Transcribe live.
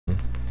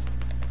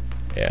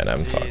Yeah, and I'm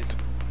Jeez. fucked.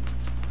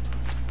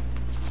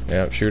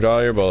 Yep, shoot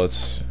all your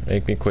bullets.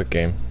 Make me quick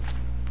game.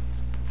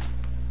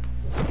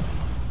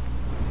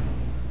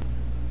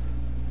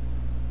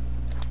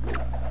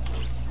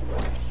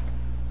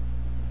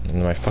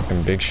 And my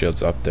fucking big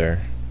shield's up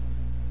there.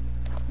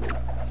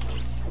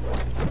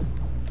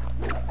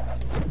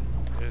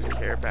 There's a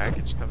care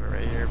package coming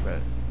right here, but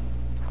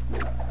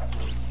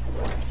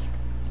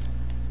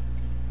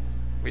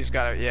we just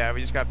got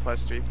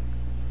 +3.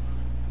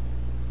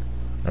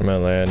 I'm gonna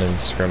land and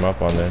scrim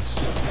up on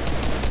this.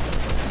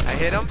 I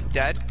hit him,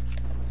 dead.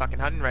 Fucking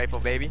hunting rifle,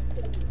 baby.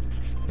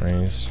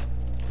 Nice.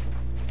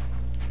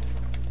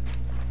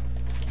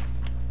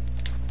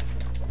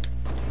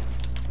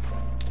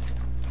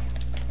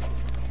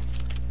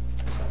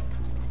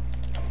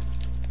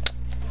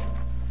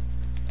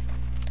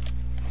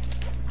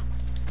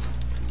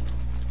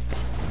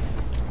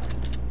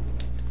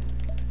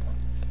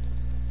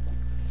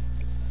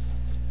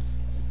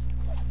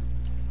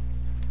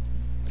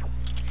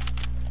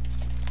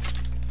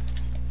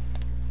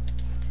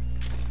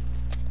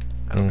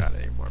 I don't got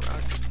any more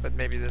rockets, but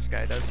maybe this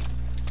guy does.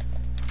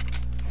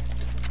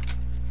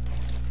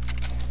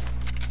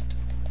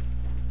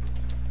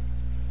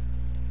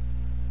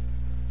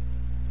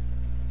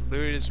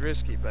 Loot is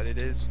risky, but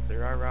it is.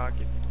 There are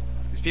rockets.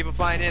 There's people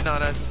flying in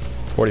on us.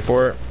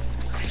 44.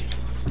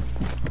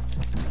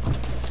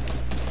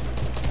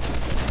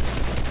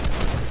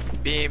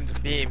 Beamed.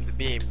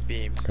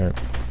 Okay.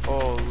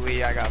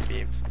 Holy, I got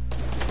beamed.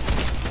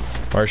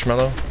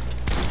 Marshmallow?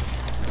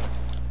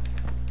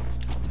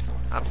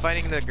 I'm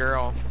fighting the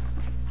girl.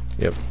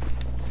 Yep.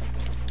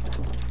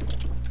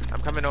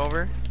 I'm coming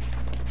over.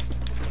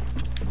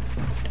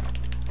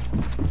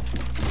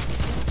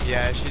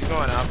 Yeah, she's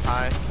going up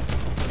high.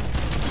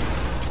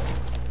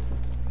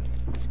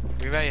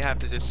 We might have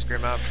to just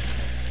scrim up.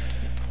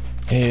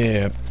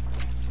 Yep.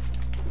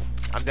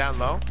 I'm down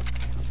low.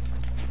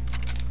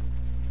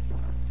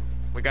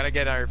 We gotta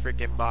get our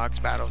freaking box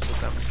battles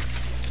with them.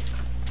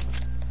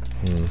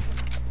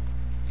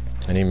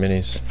 I need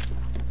minis.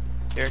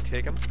 Here,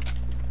 take them.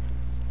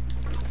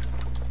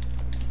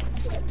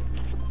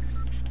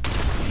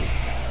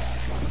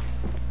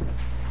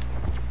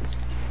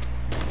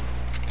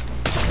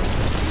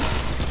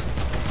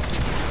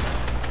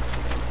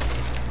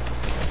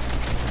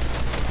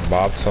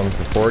 Bobbed some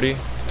for 40.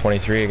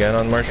 23 again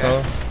on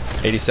Marshmallow.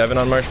 Okay. 87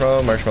 on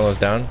Marshmallow. Marshmallow's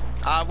down.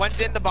 One's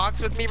in the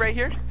box with me right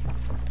here.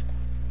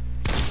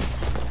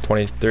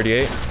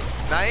 38.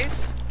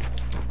 Nice.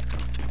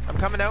 I'm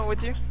coming out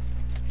with you.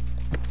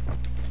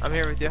 I'm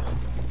here with you.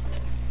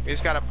 We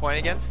just got a point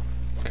again.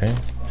 Okay.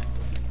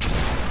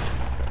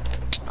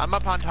 I'm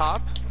up on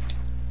top.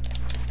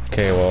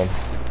 Okay, well,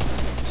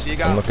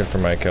 I'm looking for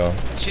my kill.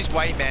 She's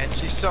white, man.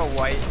 She's so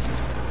white.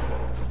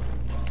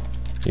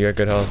 You got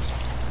good health?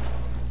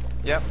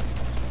 Yep.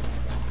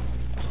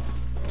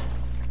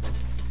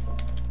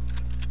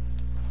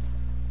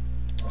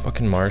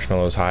 Fucking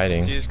Marshmallow's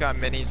hiding. She just got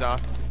minis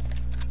off.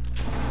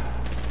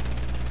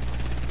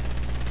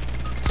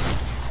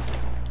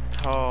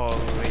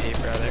 Holy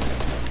brother.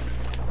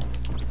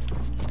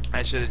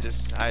 I should have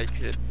just, I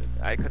could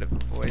have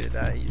avoided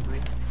that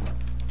easily.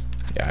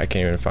 Yeah, I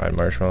can't even find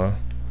Marshmallow.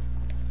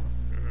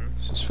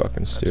 This is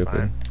fucking stupid.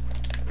 Fine.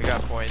 We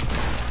got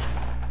points.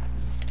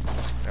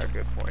 We got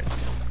good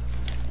points.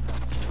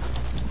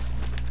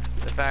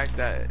 The fact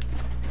that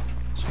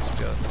she's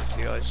building the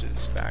seal, I should have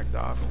just backed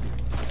off.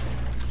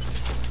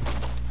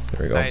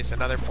 There we go. Nice,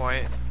 another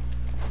point.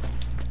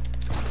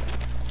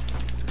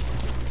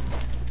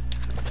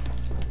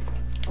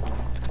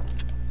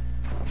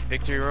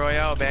 Victory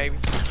Royale, baby.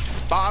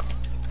 Bop!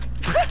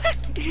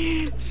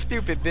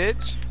 Stupid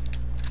bitch.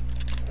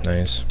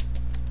 Nice.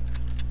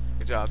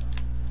 Good job.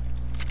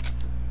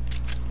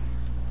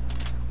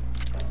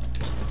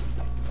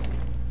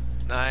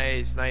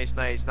 Nice.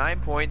 9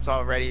 points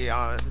already,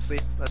 honestly.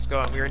 Let's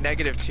go. We were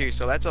 -2,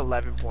 so that's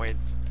 11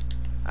 points.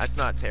 That's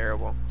not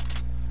terrible.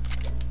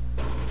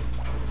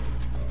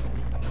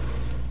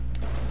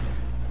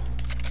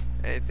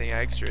 Anything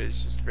extra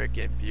is just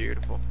freaking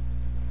beautiful.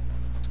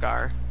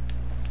 Scar.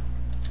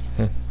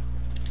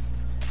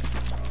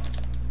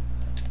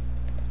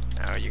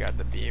 Now you got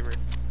the beamer.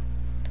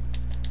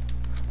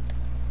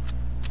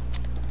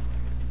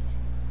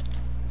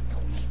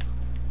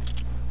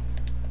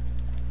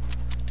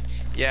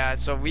 Yeah,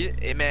 so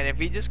man, if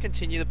we just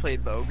continue to play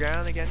low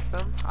ground against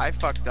them, I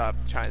fucked up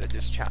trying to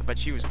just chat, but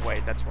she was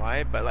white, that's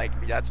why. But like,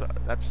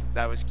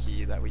 that was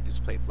key, that we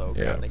just played low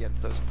ground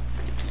against those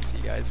freaking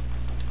PC guys,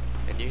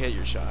 and you hit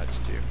your shots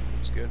too. It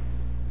was good.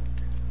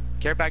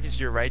 Care package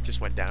to your right just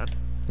went down.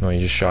 No, you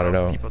just shot it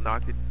out. People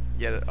knocked it.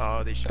 Yeah.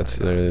 Oh, they shot it. That's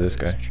literally this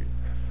guy.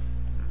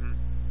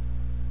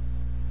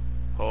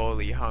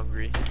 Holy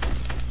hungry.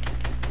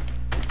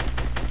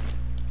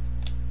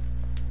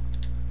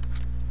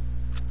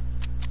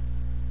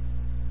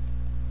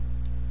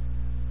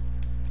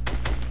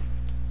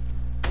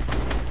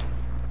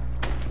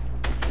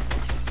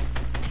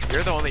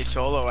 You're the only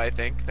solo, I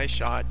think. Nice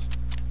shots.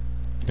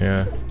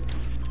 Yeah.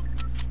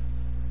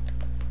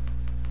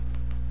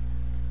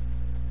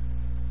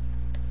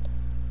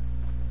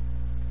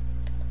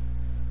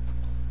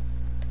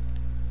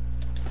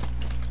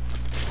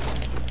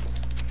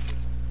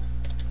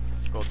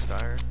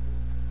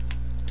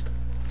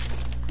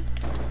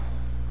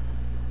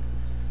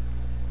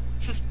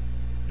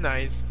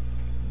 Nice.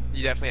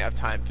 You definitely have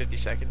time. 50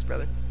 seconds,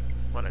 brother.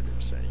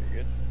 100%.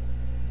 You're good.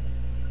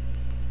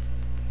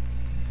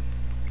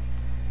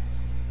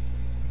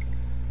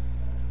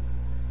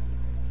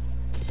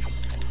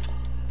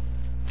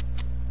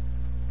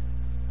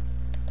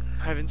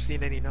 I haven't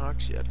seen any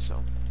knocks yet,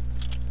 so.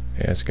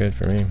 Yeah, it's good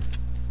for me.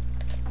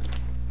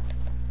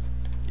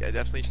 Yeah,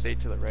 definitely stay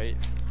to the right.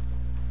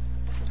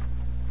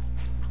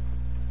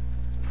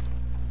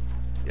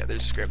 Yeah, they're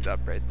scrimmed up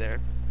right there.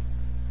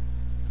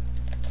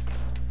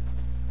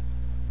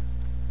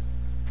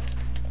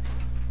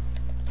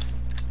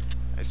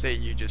 I say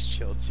you just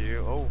chill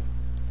too. Oh.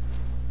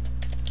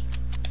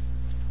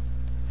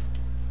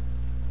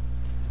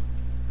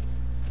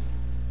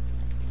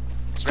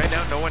 So right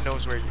now, no one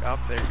knows where you. Oh,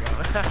 there you go.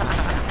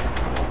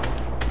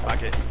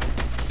 Fuck it.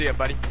 See ya,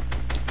 buddy.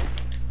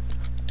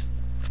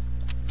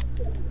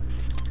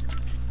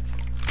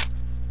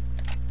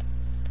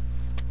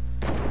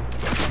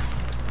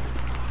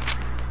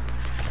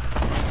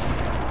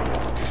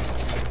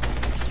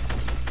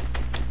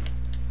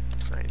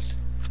 Nice.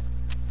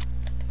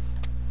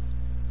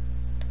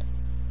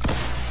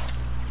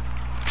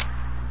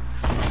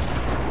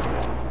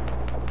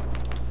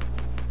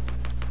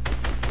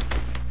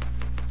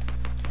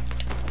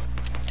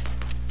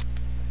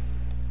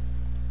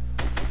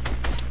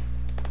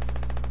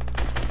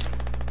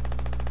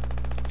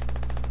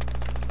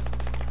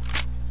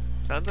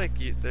 Sounds like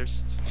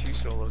there's two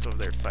solos over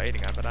there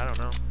fighting, but I don't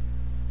know.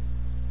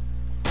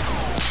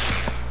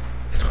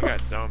 We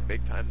got zoned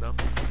big time though.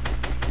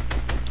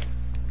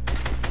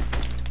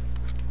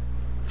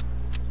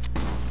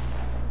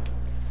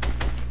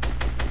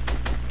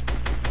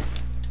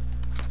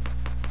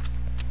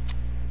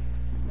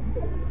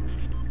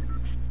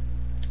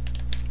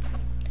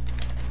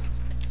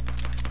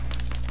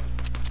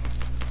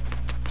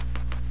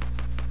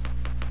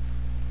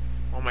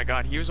 Oh my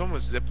god, he was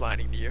almost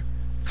ziplining to you.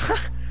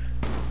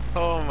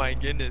 Oh my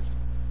goodness.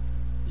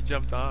 He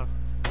jumped off.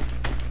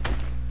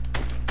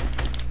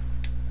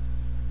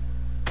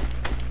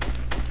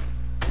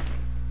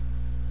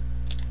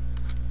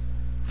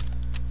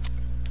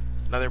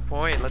 Another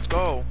point, let's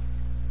go.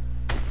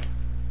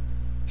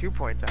 2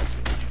 points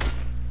actually.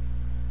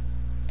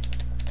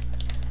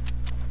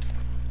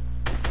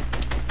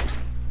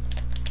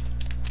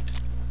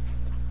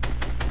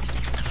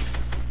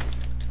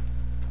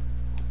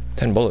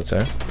 Ten bullets,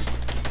 eh?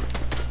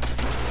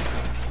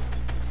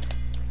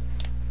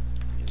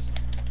 Yes.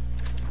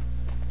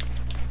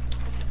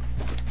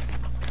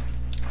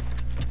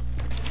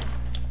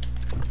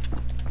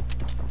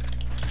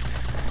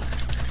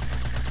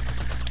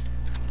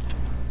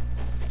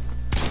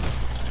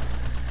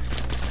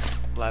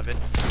 $11.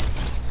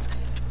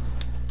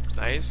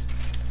 Nice.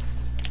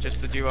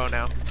 Just the duo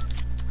now.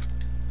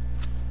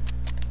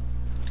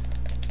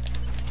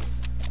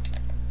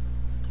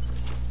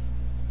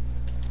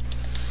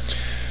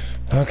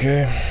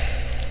 Okay.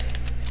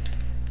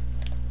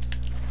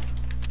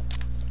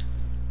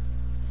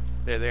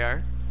 There they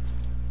are.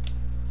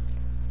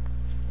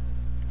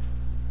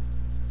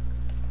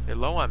 They're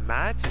low on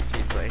mats, it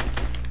seems like.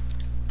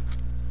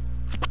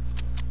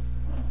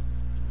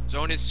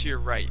 Zone is to your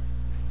right.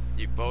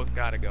 You both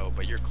gotta go,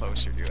 but you're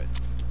closer to it.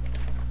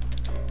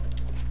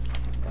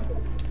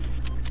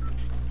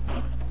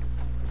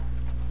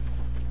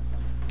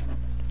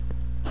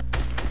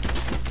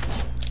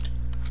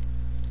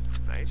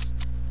 Nice.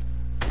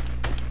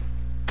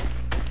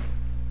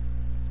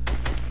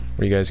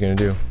 What are you guys gonna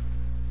do?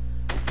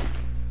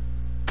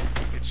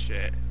 Good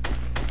shit.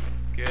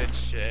 Good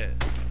shit.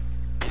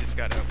 You just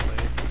gotta outplay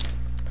it.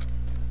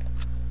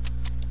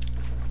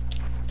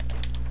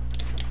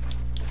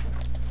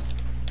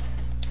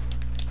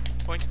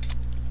 Point.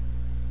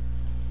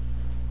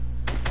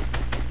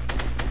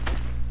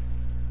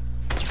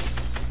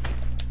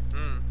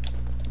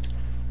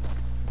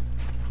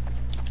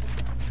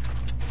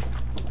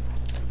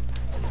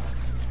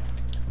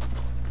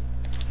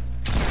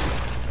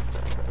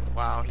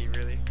 Wow, he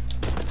really.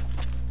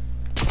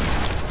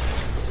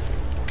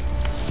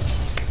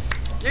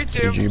 You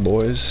too. GG,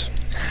 boys.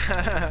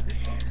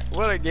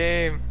 What a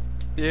game.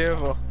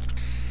 Beautiful.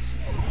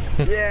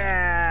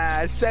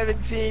 Yeah,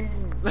 17.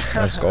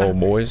 Let's go,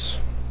 boys.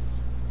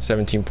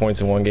 17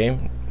 points in one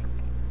game.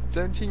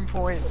 17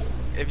 points.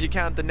 If you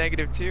count the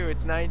 -2,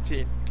 it's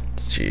 19.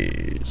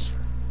 Jeez.